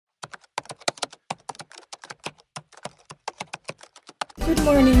Good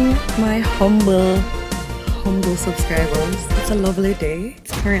morning, my humble subscribers. It's a lovely day.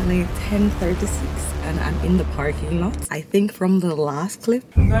 It's currently 10:36 and I'm in the parking lot. I think from the last clip.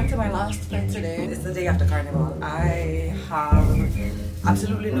 I'm going to my last flight today. It's the day after Carnival. I have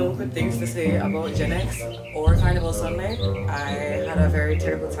absolutely no good things to say about GenX or Carnival Sunday. I had a very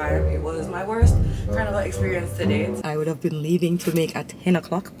terrible time. It was my worst Carnival experience to date. I would have been leaving to make a 10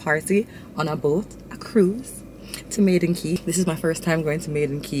 o'clock party on a boat, a cruise to Maiden Key. This is my first time going to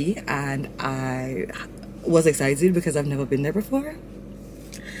Maiden Key and I was excited because I've never been there before.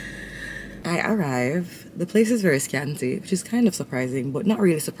 I arrive. The place is very scanty, which is kind of surprising, but not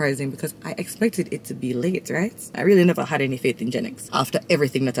really surprising because I expected it to be late, right? I really never had any faith in GenX after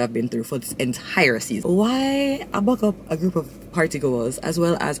everything that I've been through for this entire season. Why I buck up a group of partygoers as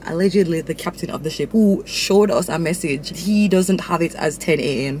well as allegedly the captain of the ship who showed us a message. He doesn't have it as 10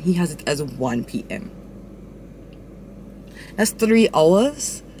 a.m. He has it as 1 p.m. That's 3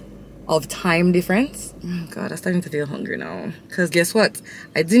 hours of time difference. Oh God, I'm starting to feel hungry now. Because guess what?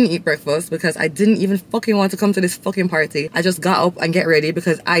 I didn't eat breakfast because I didn't even fucking want to come to this fucking party. I just got up and get ready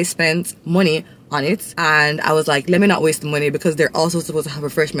because I spent money on it. And I was like, let me not waste the money because they're also supposed to have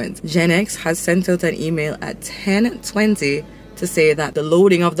refreshments. GenX has sent out an email at 10:20 to say that the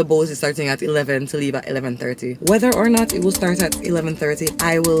loading of the boats is starting at 11 to leave at 11:30. Whether or not it will start at 11:30,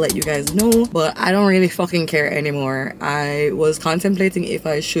 I will let you guys know, but I don't really fucking care anymore. I was contemplating if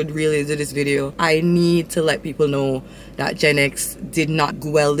I should really do this video. I need to let people know that GenX did not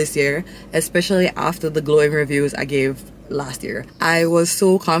go well this year, especially after the glowing reviews I gave last year. I was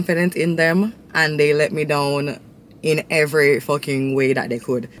so confident in them and they let me down in every fucking way that they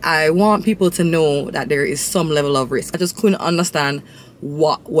could. I want people to know that there is some level of risk. I just couldn't understand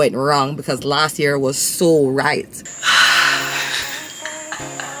what went wrong because last year was so right.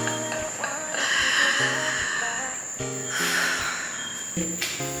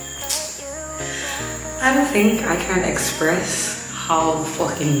 I don't think I can express how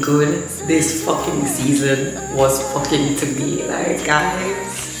fucking good this fucking season was fucking to me. Like,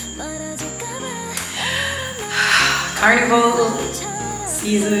 guys, Carnival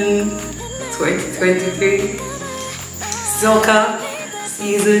season 2023, Soca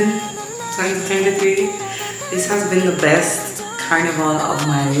season 2023. This has been the best carnival of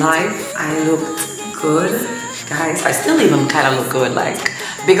my life. I looked good, guys. I still even kind of look good. Like,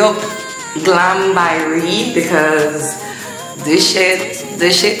 big up Glam by Reed because this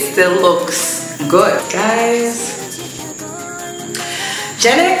shit still looks good, guys.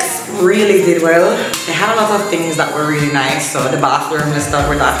 GenX really did well. They had a lot of things that were really nice. So the bathroom, let's start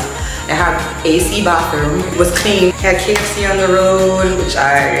with that. They had AC bathroom, it was clean. They had KFC on the road, which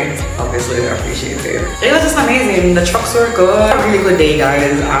I obviously appreciated. It was just amazing. The trucks were good. A really good day,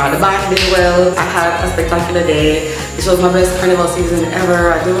 guys. The band did well. I had a spectacular day. This was my best carnival season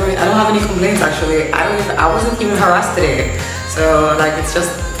ever. I don't have any complaints actually. I wasn't even harassed today. So like, it's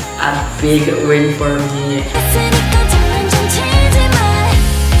just a big win for me.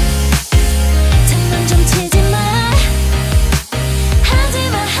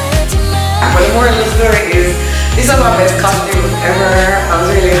 But the moral of the story is, this was my best costume ever. I was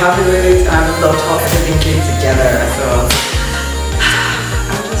really happy with it and I loved how everything came together. So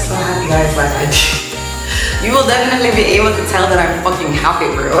I'm just so happy, guys. Like, you will definitely be able to tell that I'm fucking happy,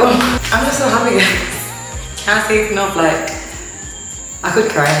 bro. I'm just so happy, guys. Can't say it enough. Like, I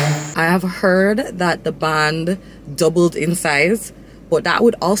could cry. I have heard that the band doubled in size, but that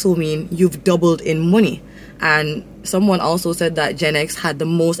would also mean you've doubled in money. And someone also said that GenX had the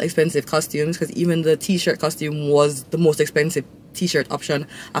most expensive costumes because even the t-shirt costume was the most expensive t-shirt option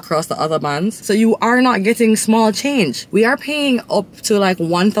across the other bands. So you are not getting small change. We are paying up to like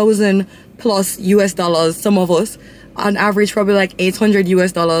 1,000 plus US dollars, some of us, on average probably like 800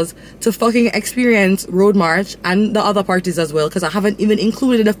 US dollars to fucking experience Road March and the other parties as well, because I haven't even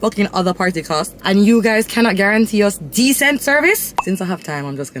included the fucking other party cost, and you guys cannot guarantee us decent service. Since I have time,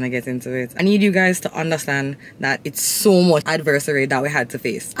 I'm just gonna get into it. I need you guys to understand that it's so much adversity that we had to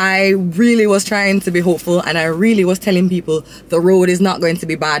face. I really was trying to be hopeful and I really was telling people the road is not going to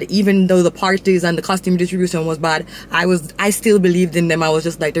be bad. Even though the parties and the costume distribution was bad, I still believed in them. I was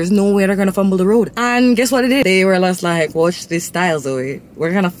just like, there's no way they're gonna fumble the road. And guess what it did? They were just like, watch this style, Zoe.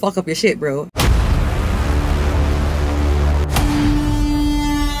 We're gonna fuck up your shit, bro.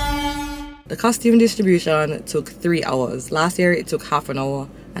 The costume distribution took 3 hours. Last year it took half an hour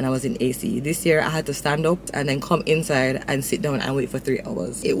and I was in AC. This year I had to stand up and then come inside and sit down and wait for 3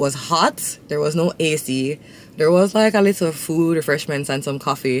 hours. It was hot. There was no AC. There was like a little food, refreshments and some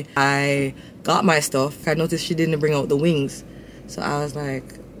coffee. I got my stuff. I noticed she didn't bring out the wings. So I was like,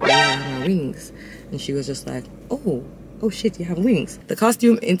 where are my wings? And she was just like, oh, oh shit, you have wings. The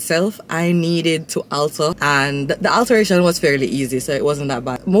costume itself, I needed to alter, and the alteration was fairly easy, so it wasn't that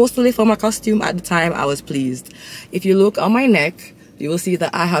bad. Mostly for my costume at the time, I was pleased. If you look on my neck, you will see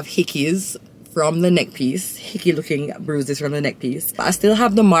that I have hickeys from the neck piece, hickey looking bruises from the neck piece. But I still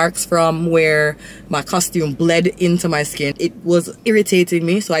have the marks from where my costume bled into my skin. It was irritating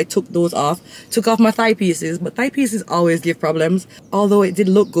me, so I took those off. Took off my thigh pieces, but thigh pieces always give problems. Although it did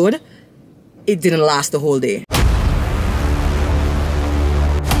look good, it didn't last the whole day.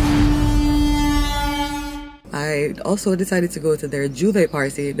 I also decided to go to their Juve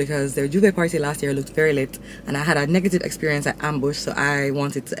party because their Juve party last year looked very lit, and I had a negative experience at Ambush, so I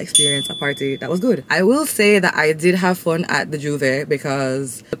wanted to experience a party that was good. I will say that I did have fun at the Juve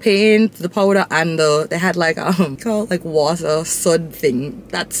because the paint, the powder, and they had like called like water sud thing.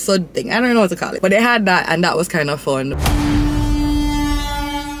 That sud thing, I don't know what to call it, but they had that, and that was kind of fun.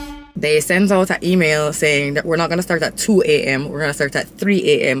 They sent out an email saying that we're not going to start at 2 a.m. We're going to start at 3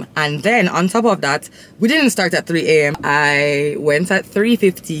 a.m. And then on top of that, we didn't start at 3 a.m. I went at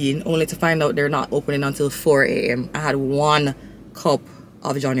 3:15 only to find out they're not opening until 4 a.m. I had 1 cup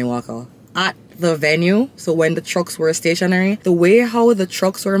of Johnny Walker at the venue. So when the trucks were stationary, the way how the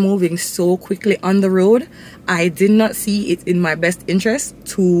trucks were moving so quickly on the road, I did not see it in my best interest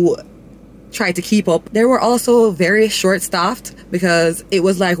to try to keep up. They were also very short-staffed because it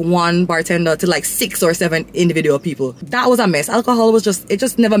was like 1 bartender to like 6 or 7 individual people. That was a mess. Alcohol was it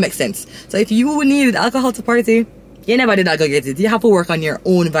just never makes sense. So if you needed alcohol to party, you never did go get it. You have to work on your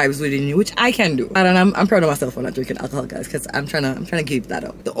own vibes within you, which I can do. And I'm proud of myself for not drinking alcohol, guys, because I'm trying to keep that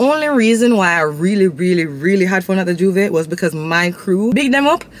up. The only reason why I really had fun at the Juve was because my crew bigged them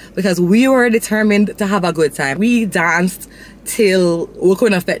up, because we were determined to have a good time. We danced till we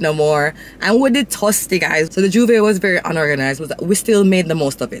couldn't affect no more, and we did toasty, guys. So the Juve was very unorganized, we still made the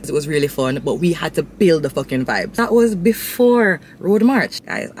most of it. It was really fun, but we had to build the fucking vibe. That was before Road March,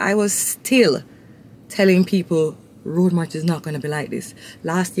 guys. I was still telling people Road March is not going to be like this.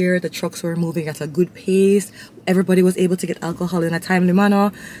 Last year the trucks were moving at a good pace, everybody was able to get alcohol in a timely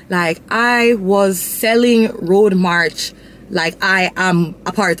manner. Like, I was selling Road March like I am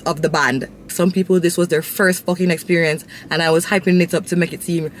a part of the band. Some people, this was their first fucking experience, and I was hyping it up to make it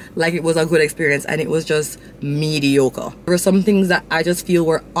seem like it was a good experience, and it was just mediocre. There were some things that I just feel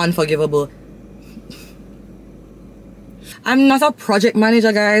were unforgivable. I'm not a project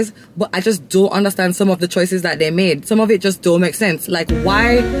manager, guys, but I just don't understand some of the choices that they made. Some of it just don't make sense. Like,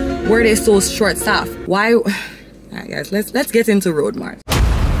 why were they so short-staffed? Why? Alright, guys, let's get into Road March.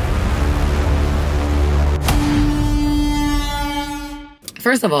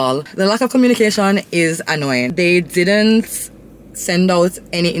 First of all, the lack of communication is annoying. They didn't send out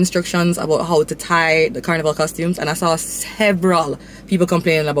any instructions about how to tie the carnival costumes, and I saw several people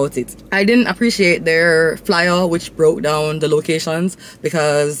complaining about it. I didn't appreciate their flyer, which broke down the locations,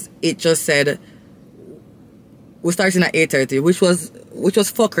 because it just said we're starting at 8:30, which was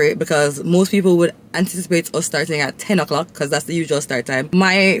fuckery, because most people would anticipate us starting at 10 o'clock because that's the usual start time.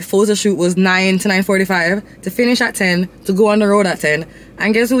 My photo shoot was 9 to 9:45 to finish at 10, to go on the road at 10,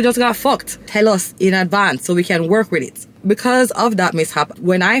 and guess who just got fucked? Tell us in advance so we can work with it. Because of that mishap,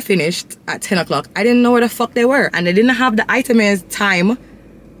 when I finished at 10 o'clock, I didn't know where the fuck they were, and they didn't have the itemized time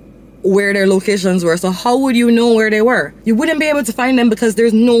where their locations were. So how would you know where they were? You wouldn't be able to find them because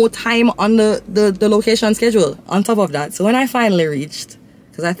there's no time on the location schedule on top of that. So when I finally reached,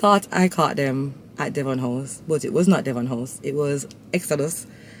 because I thought I caught them at Devon House, but it was not Devon House, it was Exodus,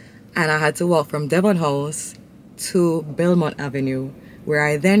 and I had to walk from Devon House to Belmont Avenue, where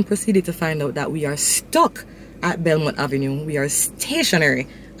I then proceeded to find out that we are stuck at Belmont Avenue. We are stationary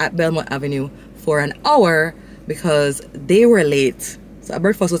at Belmont Avenue for an hour because they were late. So our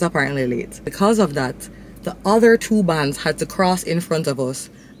breakfast was apparently late. Because of that, the other 2 bands had to cross in front of us,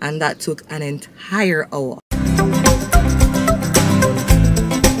 and that took an entire hour.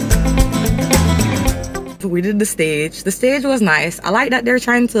 We did the stage. The stage was nice. I like that they're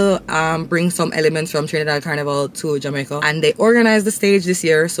trying to bring some elements from Trinidad Carnival to Jamaica, and they organized the stage this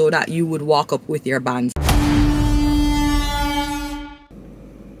year so that you would walk up with your bands.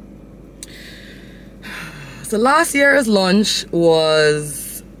 So last year's lunch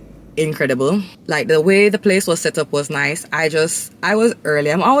was incredible. Like, the way the place was set up was nice. I was early.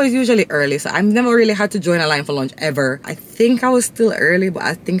 I'm always usually early, so I've never really had to join a line for lunch ever. I think I was still early, but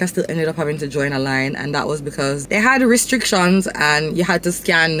I think I still ended up having to join a line, and that was because they had restrictions and you had to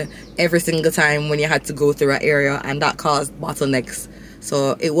scan every single time when you had to go through an area, and that caused bottlenecks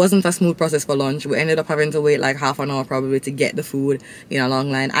so it wasn't a smooth process for lunch. We ended up having to wait like half an hour probably to get the food in a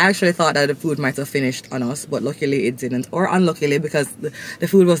long line. I actually thought that the food might have finished on us, but luckily it didn't, or unluckily, because the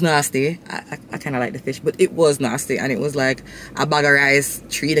food was nasty. I kind of like the fish, but it was nasty, and it was like a bag of rice,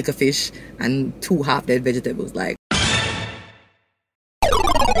 3 lick of fish, and 2 half-dead vegetables. Like,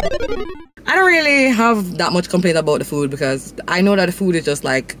 I don't really have that much complaint about the food, because I know that the food is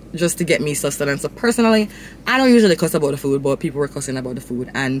just to get me sustenance. So personally, I don't usually cuss about the food, but people were cussing about the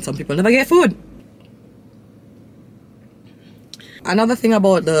food, and some people never get food. Another thing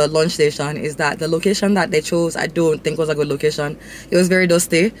about the lunch station is that the location that they chose, I don't think was a good location. It was very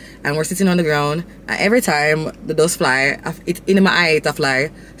dusty, and we're sitting on the ground, and every time the dust fly, it in my eye it a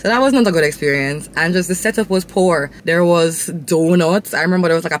fly. So that was not a good experience, and just the setup was poor. There was donuts. I remember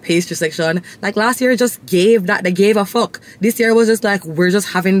there was like a pastry section. Like last year just gave a fuck. This year was just like, we're just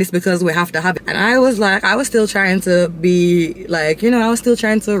having this because we have to have it. And I was like, I was still trying to be like, you know, I was still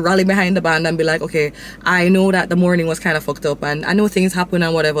trying to rally behind the band and be like, okay, I know that the morning was kind of fucked up, and I know things happen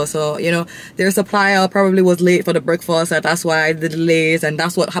and whatever, so you know, their supplier probably was late for the breakfast, and that's why the delays, and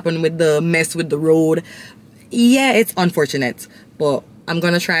that's what happened with the mess with the road. Yeah, it's unfortunate, but I'm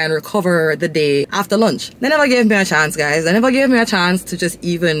gonna try and recover the day after lunch. They never gave me a chance, guys. They never gave me a chance to just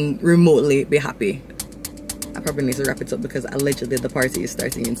even remotely be happy. I probably need to wrap it up because allegedly the party is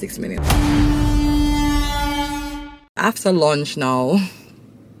starting in 6 minutes. After lunch now,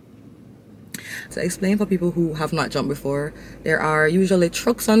 to explain for people who have not jumped before, there are usually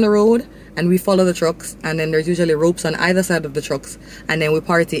trucks on the road, and we follow the trucks, and then there's usually ropes on either side of the trucks, and then we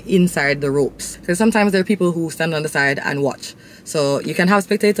party inside the ropes, because sometimes there are people who stand on the side and watch. So you can have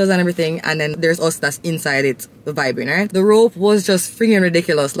spectators and everything, and then there's us that's inside it vibing, right? The rope was just freaking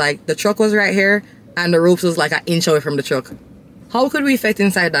ridiculous. Like, the truck was right here and the ropes was like an inch away from the truck. How could we fit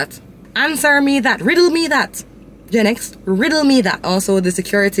inside that? Answer me that. Riddle me that. GenX, riddle me that. Also, the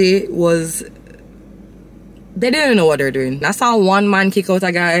security was, they didn't know what they're doing. I saw one man kick out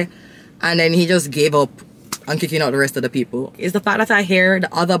a guy, and then he just gave up on kicking out the rest of the people. It's the fact that I hear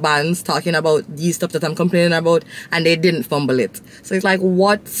the other bands talking about these stuff that I'm complaining about, and they didn't fumble it. So it's like,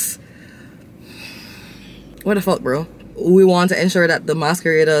 what the fuck, bro? We want to ensure that the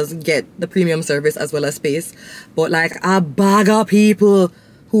masqueraders get the premium service as well as space, but like a bag of people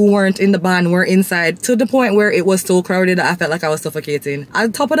who weren't in the band were inside, to the point where it was so crowded that I felt like I was suffocating.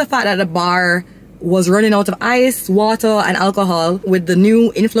 On top of the fact that the bar was running out of ice, water, and alcohol, with the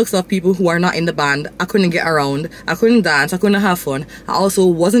new influx of people who are not in the band, I couldn't get around, I couldn't dance, I couldn't have fun. I also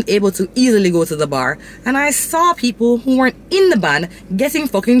wasn't able to easily go to the bar, and I saw people who weren't in the band getting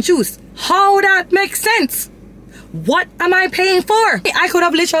fucking juice. How that makes sense? What am I paying for? I could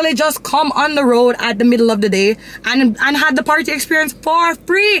have literally just come on the road at the middle of the day and had the party experience for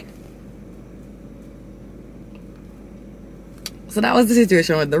free. So that was the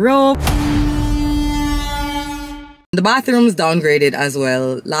situation with the rope. The bathroom's downgraded as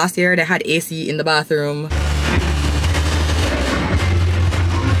well. Last year they had AC in the bathroom.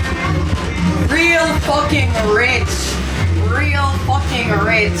 Real fucking rich. Real fucking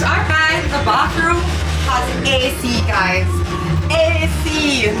rich. Okay, the bathroom has AC, guys.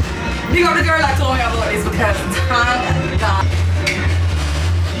 AC. Big up the girl that told me about this, because thank God.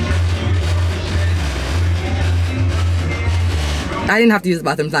 I didn't have to use the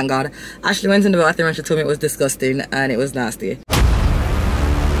bathroom, thank God. Ashley went in the bathroom and she told me it was disgusting and it was nasty.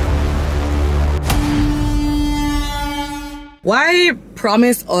 Why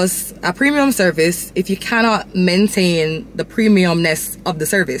promise us a premium service if you cannot maintain the premiumness of the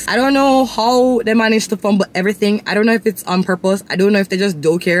service? I don't know how they managed to fumble everything. I don't know if it's on purpose. I don't know if they just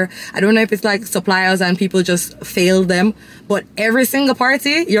don't care. I don't know if it's like suppliers and people just failed them. But every single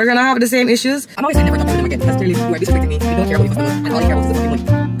party, you're gonna have the same issues. I'm always saying never talk to them again, because clearly you are disrespecting me. You don't care about your customers, and all you care about is the fucking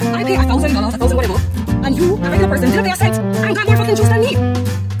money. I pay $1,000, $1,000 whatever, and you, a regular person, didn't pay a cent and got more fucking juice than me.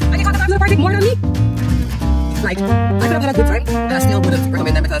 I get contact with the party more than me. Like, I could have had a good time, and I still wouldn't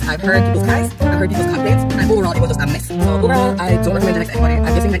recommend them, because I've heard people's cries, I've heard people's complaints, and overall it was just a mess. So overall, I don't recommend GenX to anybody.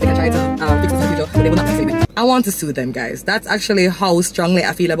 I'm guessing that they can try to fix this in the future, but they will not fix it. I want to sue them, guys. That's actually how strongly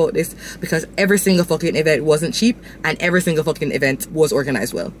I feel about this, because every single fucking event wasn't cheap, and every single fucking event was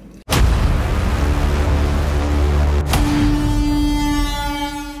organized well.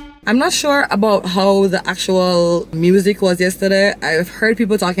 I'm not sure about how the actual music was yesterday. I've heard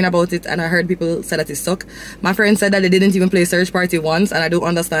people talking about it, and I heard people say that it sucked. My friend said that they didn't even play Search Party once, and I don't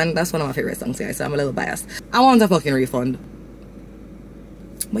understand. That's one of my favorite songs, guys, so I'm a little biased. I want a fucking refund.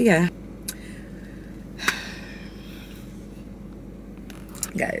 But yeah.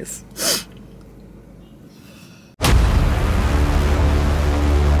 Guys.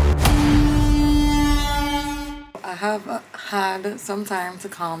 I have had some time to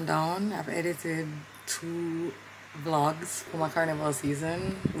calm down. I've edited 2 vlogs for my carnival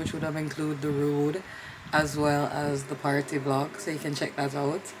season, which would have included the road as well as the party vlog, so you can check that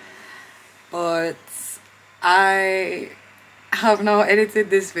out. But I have now edited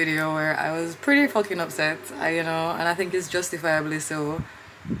this video where I was pretty fucking upset, and I think it's justifiably so.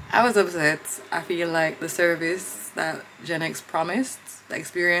 I was upset. I feel like the service that GenX promised, the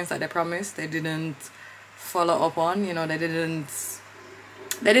experience that they promised, they didn't follow up on.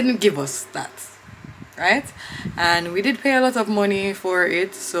 They didn't give us that, right? And we did pay a lot of money for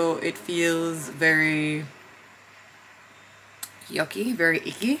it, so it feels very yucky, very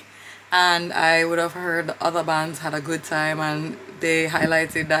icky. And I would have heard other bands had a good time, and they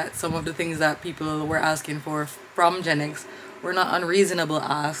highlighted that some of the things that people were asking for from GenX were not unreasonable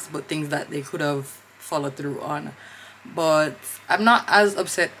asks, but things that they could have followed through on. But I'm not as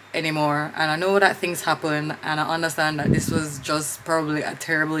upset anymore, and I know that things happen, and I understand that this was just probably a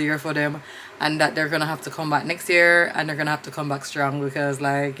terrible year for them, and that they're gonna have to come back next year, and they're gonna have to come back strong, because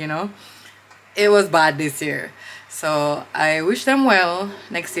it was bad this year. So I wish them well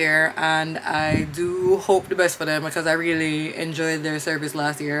next year, and I do hope the best for them, because I really enjoyed their service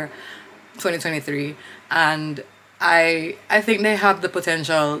last year, 2023, and I think they have the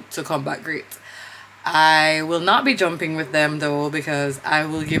potential to come back great. I will not be jumping with them though, because I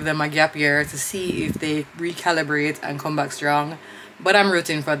will give them a gap year to see if they recalibrate and come back strong. But I'm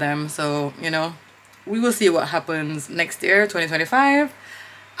rooting for them, so we will see what happens next year, 2025.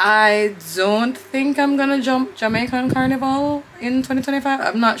 I don't think I'm gonna jump Jamaican Carnival in 2025.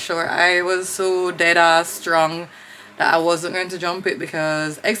 I'm not sure. I was so dead ass strong that I wasn't going to jump it,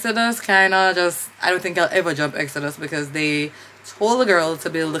 because Exodus kinda just, I don't think I'll ever jump Exodus, because they told the girl to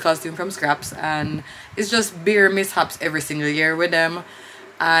build the costume from scraps, and it's just beer mishaps every single year with them.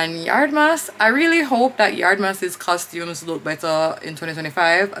 And Yardmas, I really hope that Yardmas's costumes look better in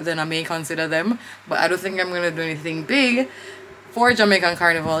 2025, then I may consider them, but I don't think I'm gonna do anything big for Jamaican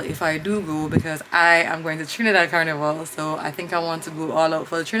Carnival if I do go, because I am going to Trinidad Carnival, so I think I want to go all out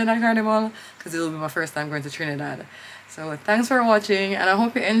for the Trinidad Carnival, because it will be my first time going to Trinidad. So thanks for watching, and I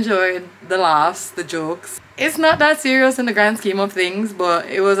hope you enjoyed the laughs, the jokes. It's not that serious in the grand scheme of things, but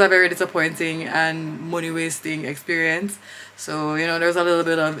it was a very disappointing and money wasting experience. So there's a little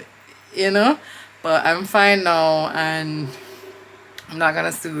bit of but I'm fine now, and I'm not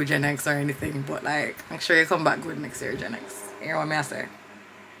gonna sue GenX or anything, but make sure you come back good next year, GenX. You're what I say.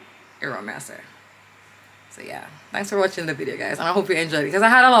 You're what I say. So yeah, thanks for watching the video, guys, and I hope you enjoyed it, because I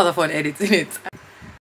had a lot of fun editing it.